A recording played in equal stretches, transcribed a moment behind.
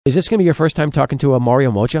Is this going to be your first time talking to Mario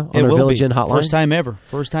Moccia on our Village Inn hotline? First time ever.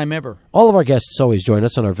 First time ever. All of our guests always join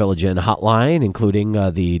us on our Village Inn hotline, including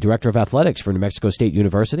the Director of Athletics for New Mexico State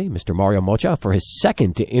University, Mr. Mario Moccia, for his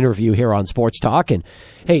second interview here on Sports Talk. And,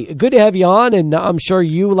 hey, good to have you on, and I'm sure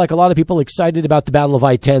you, like a lot of people, excited about the Battle of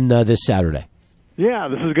I-10 this Saturday. Yeah,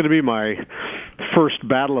 this is going to be my first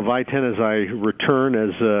Battle of I-10 as I return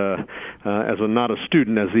as a not a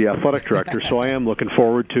student, as the athletic director. So I am looking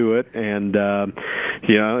forward to it, and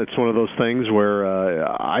it's one of those things where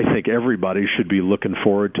I think everybody should be looking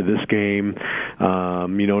forward to this game.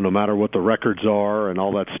 No matter what the records are and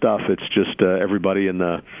all that stuff, it's just everybody in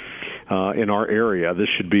our area. This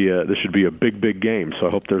should be a big game. So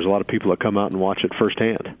I hope there's a lot of people that come out and watch it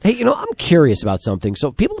firsthand. Hey, I'm curious about something.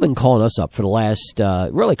 So people have been calling us up for the last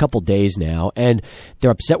really a couple days now, and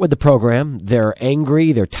they're upset with the program. They're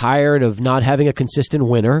angry. They're tired of not having a consistent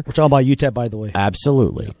winner. We're talking about UTEP, by the way.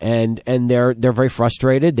 Absolutely, and they're very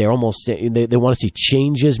frustrated. They want to see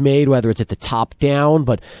changes made, whether it's at the top down.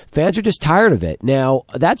 But fans are just tired of it. Now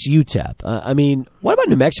that's UTEP. What about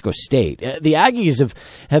New Mexico State? The Aggies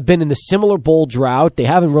have been in the similar bowl drought. They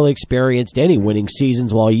haven't really experienced any winning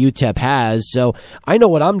seasons while UTEP has. So I know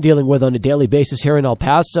what I'm dealing with on a daily basis here in El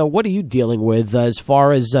Paso. What are you dealing with as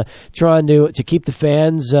far as trying to keep the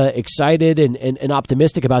fans excited and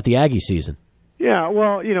optimistic about the Aggie season? Yeah,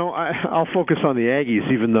 well, I'll focus on the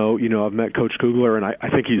Aggies, even though, I've met Coach Kugler, and I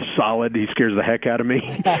think he's solid. He scares the heck out of me.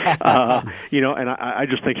 And I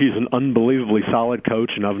just think he's an unbelievably solid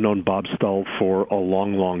coach, and I've known Bob Stull for a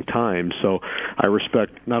long, long time. So I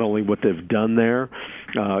respect not only what they've done there,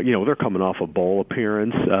 they're coming off a bowl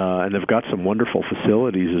appearance, and they've got some wonderful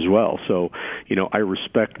facilities as well. So, I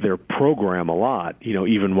respect their program a lot,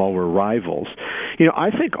 even while we're rivals. I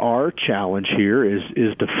think our challenge here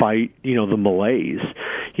is to fight, the malaise,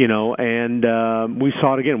 and we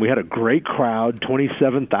saw it again. We had a great crowd,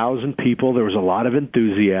 27,000 people. There was a lot of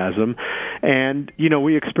enthusiasm, and,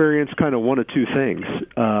 we experienced kind of one of two things.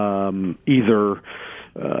 Either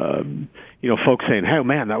folks saying, hey,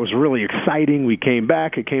 man, that was really exciting. We came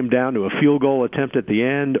back. It came down to a field goal attempt at the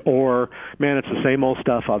end. Or, man, it's the same old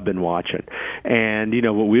stuff I've been watching. And,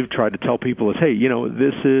 what we've tried to tell people is, hey,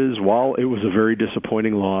 this is, while it was a very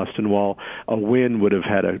disappointing loss and while a win would have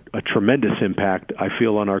had a tremendous impact, I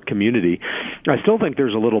feel, on our community, I still think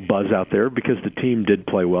there's a little buzz out there because the team did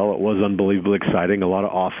play well. It was unbelievably exciting, a lot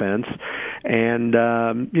of offense. And,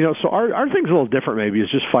 so our thing's a little different maybe,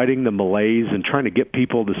 is just fighting the malaise and trying to get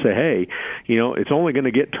people to say, hey, it's only going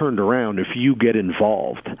to get turned around if you get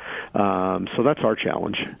involved. So that's our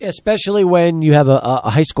challenge. Especially when you have a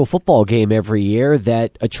high school football game every year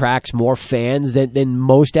that attracts more fans than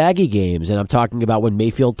most Aggie games. And I'm talking about when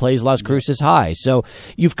Mayfield plays Las Cruces High. So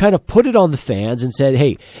you've kind of put it on the fans and said,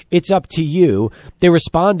 hey, it's up to you. They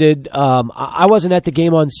responded. I wasn't at the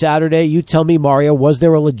game on Saturday. You tell me, Mario, was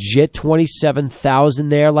there a legit 27,000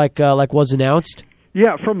 there like was announced?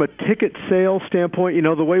 Yeah, from a ticket sale standpoint,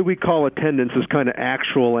 the way we call attendance is kind of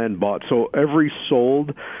actual and bought. So every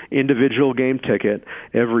sold individual game ticket,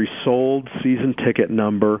 every sold season ticket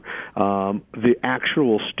number, the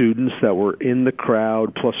actual students that were in the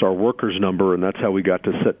crowd, plus our workers number, and that's how we got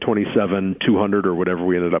to set 27,200 or whatever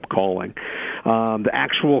we ended up calling. The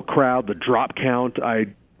actual crowd, the drop count, I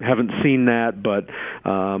haven't seen that, but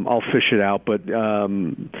I'll fish it out. But,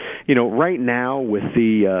 right now with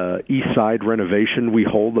the East Side renovation, we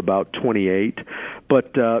hold about 28.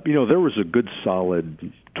 But, there was a good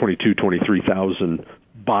solid 23,000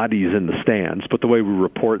 bodies in the stands. But the way we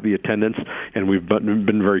report the attendance, and we've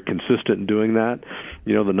been very consistent in doing that,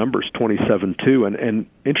 the number's 27.2. And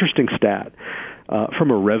interesting stat, from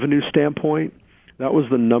a revenue standpoint, that was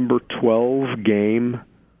the number 12 game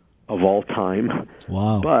of all time.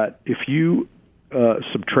 Wow. But if you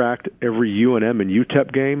subtract every UNM and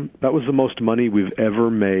UTEP game, that was the most money we've ever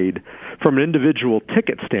made from an individual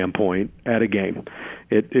ticket standpoint at a game.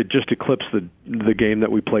 It just eclipsed the game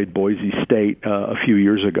that we played Boise State a few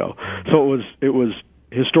years ago. So it was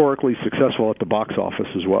historically successful at the box office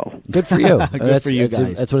as well. Good for you. Good for you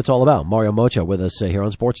guys. That's what it's all about. Mario Moccia with us here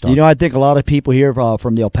on Sports Talk. I think a lot of people here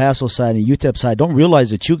from the El Paso side and UTEP side don't realize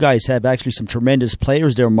that you guys have actually some tremendous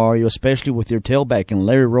players there, Mario, especially with your tailback and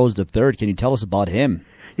Larry Rose III. Can you tell us about him?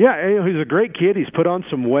 Yeah, he's a great kid. He's put on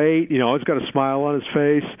some weight. He's got a smile on his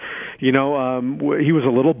face. He was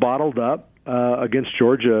a little bottled up against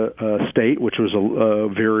Georgia State, which was a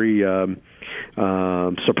very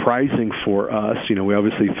surprising for us. We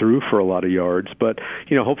obviously threw for a lot of yards, but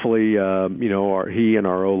hopefully he and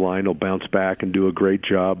our O-line will bounce back and do a great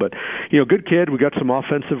job. But good kid. We got some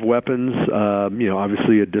offensive weapons.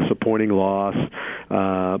 Obviously a disappointing loss,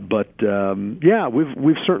 but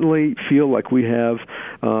we've certainly feel like we have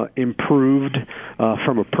improved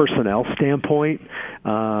from a personnel standpoint.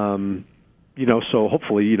 So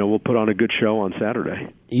hopefully, we'll put on a good show on Saturday.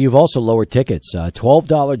 You've also lowered tickets.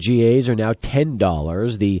 $12 GAs are now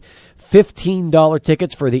 $10. The $15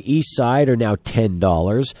 tickets for the east side are now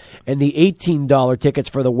 $10. And the $18 tickets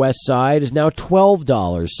for the west side is now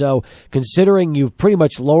 $12. So considering you've pretty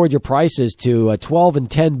much lowered your prices to $12 and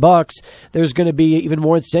 $10, there's going to be even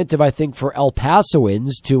more incentive, I think, for El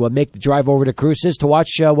Pasoans to make the drive over to Cruces to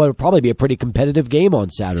watch what will probably be a pretty competitive game on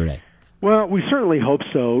Saturday. Well, we certainly hope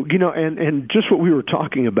so. And just what we were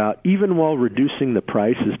talking about, even while reducing the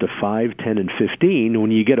prices to 5, 10, and 15,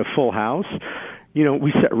 when you get a full house,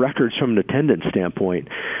 we set records from an attendance standpoint.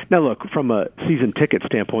 Now, look, from a season ticket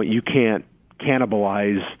standpoint, you can't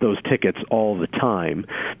cannibalize those tickets all the time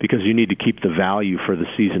because you need to keep the value for the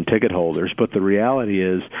season ticket holders. But the reality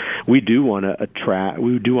is, we do want to attract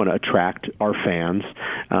our fans,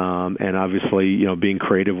 and obviously, being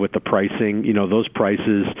creative with the pricing. Those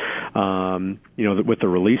prices, with the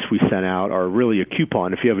release we sent out, are really a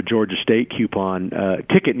coupon. If you have a Georgia State coupon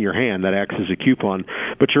ticket in your hand, that acts as a coupon.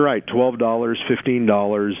 But you're right, $12,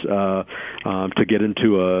 $15 to get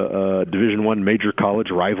into a Division I major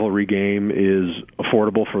college rivalry game is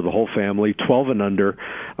affordable for the whole family. 12 and under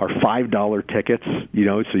are $5 tickets,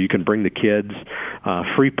 so you can bring the kids.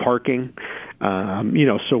 Free parking.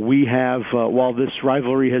 So we have, while this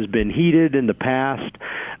rivalry has been heated in the past,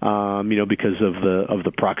 because of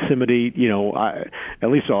the proximity, at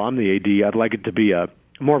least I'm the AD, I'd like it to be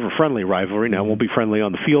more of a friendly rivalry. Now, it won't be friendly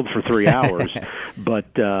on the field for 3 hours,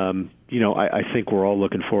 but, I think we're all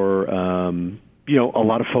looking for, a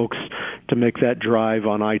lot of folks to make that drive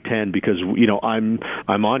on I-10 because, I'm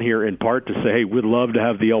on here in part to say, hey, we'd love to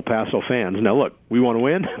have the El Paso fans. Now, look, we want to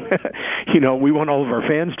win. We want all of our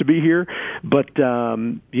fans to be here. But,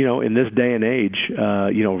 in this day and age,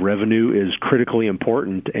 revenue is critically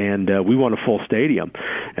important, and we want a full stadium.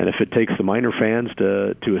 And if it takes the minor fans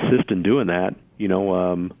to assist in doing that,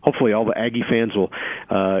 hopefully all the Aggie fans will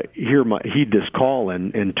heed this call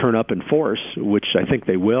and turn up in force, which I think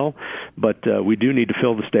they will. But we do need to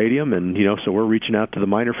fill the stadium, and so we're reaching out to the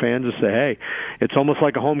minor fans to say, hey, it's almost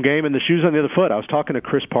like a home game, and the shoe's on the other foot. I was talking to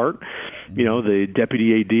Chris Park, the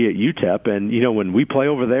deputy AD at UTEP, and when we play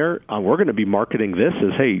over there, we're going to be marketing this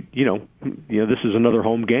as, hey, this is another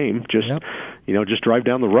home game. Just just drive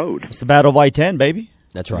down the road. It's the Battle of I-10, baby.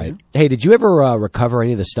 That's right. Hey, did you ever recover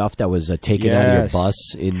any of the stuff that was taken out of your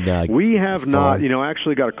bus? We have not. I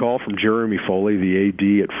actually got a call from Jeremy Foley, the AD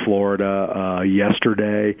at Florida,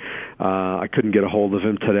 yesterday. I couldn't get a hold of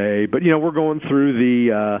him today, but we're going through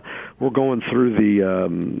the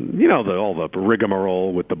all the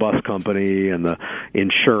rigmarole with the bus company and the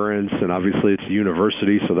insurance, and obviously it's a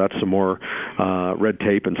university, so that's some more red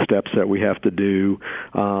tape and steps that we have to do.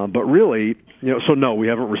 But really, so no, we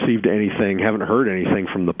haven't received anything, haven't heard anything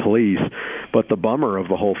from the police. But the bummer of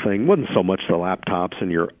the whole thing wasn't so much the laptops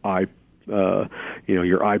and your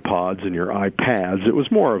your iPods and your iPads. It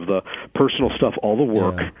was more of the personal stuff, all the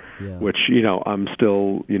work, which, I'm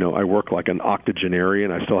still, I work like an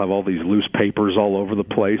octogenarian. I still have all these loose papers all over the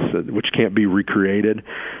place, which can't be recreated.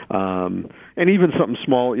 And even something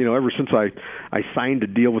small, ever since I signed a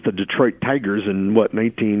deal with the Detroit Tigers in,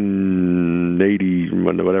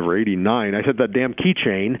 89, I had that damn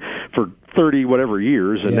keychain for 30 whatever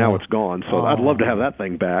years, and now it's gone. So I'd love to have that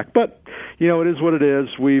thing back. But, it is what it is.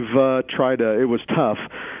 We've it was tough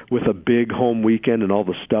with a big home weekend and all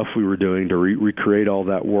the stuff we were doing to recreate all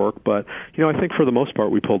that work. But, I think for the most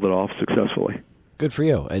part we pulled it off successfully. Good for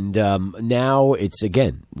you. And now it's,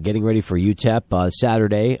 again, getting ready for UTEP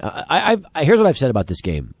Saturday. Here's what I've said about this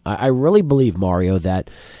game. I really believe, Mario,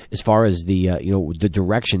 that as far as the the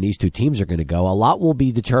direction these two teams are going to go, a lot will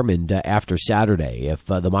be determined after Saturday. If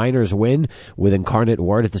the Miners win with Incarnate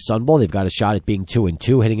Word at the Sun Bowl, they've got a shot at being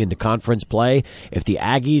 2-2 heading into conference play. If the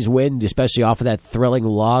Aggies win, especially off of that thrilling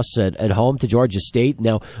loss at home to Georgia State,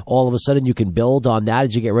 now all of a sudden you can build on that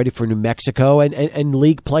as you get ready for New Mexico and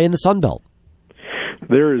league play in the Sun Belt.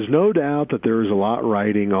 There is no doubt that there is a lot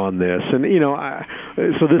riding on this, and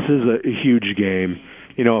so this is a huge game.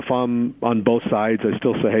 If I'm on both sides, I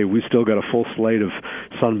still say, hey, we still got a full slate of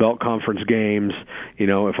Sun Belt Conference games. You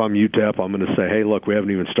know, if I'm UTEP, I'm going to say, hey, look, we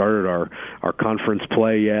haven't even started our conference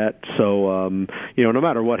play yet. So, you know, no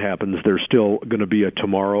matter what happens, there's still going to be a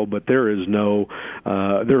tomorrow. But there is no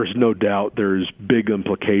doubt there's big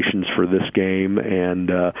implications for this game, and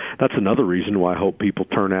that's another reason why I hope people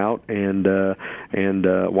turn out and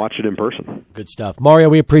watch it in person. Good stuff. Mario,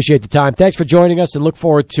 we appreciate the time. Thanks for joining us, and look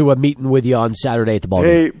forward to meeting with you on Saturday at the ball game.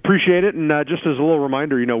 Hey, appreciate it. And just as a little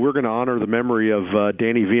reminder, you know, we're going to honor the memory of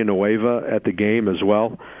Danny Villanueva at the game as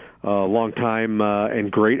well. Long time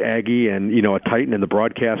and great Aggie, and you know, a titan in the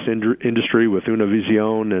broadcast industry with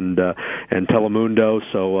Univision and Telemundo.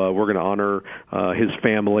 So we're going to honor his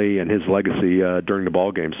family and his legacy during the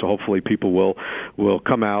ball game. So hopefully people will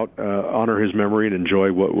come out, honor his memory, and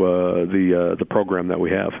enjoy what the program that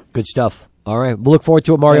we have. Good stuff. All right, we'll look forward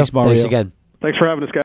to it, Mario. Thanks, Mario. Thanks again. Thanks for having us, guys.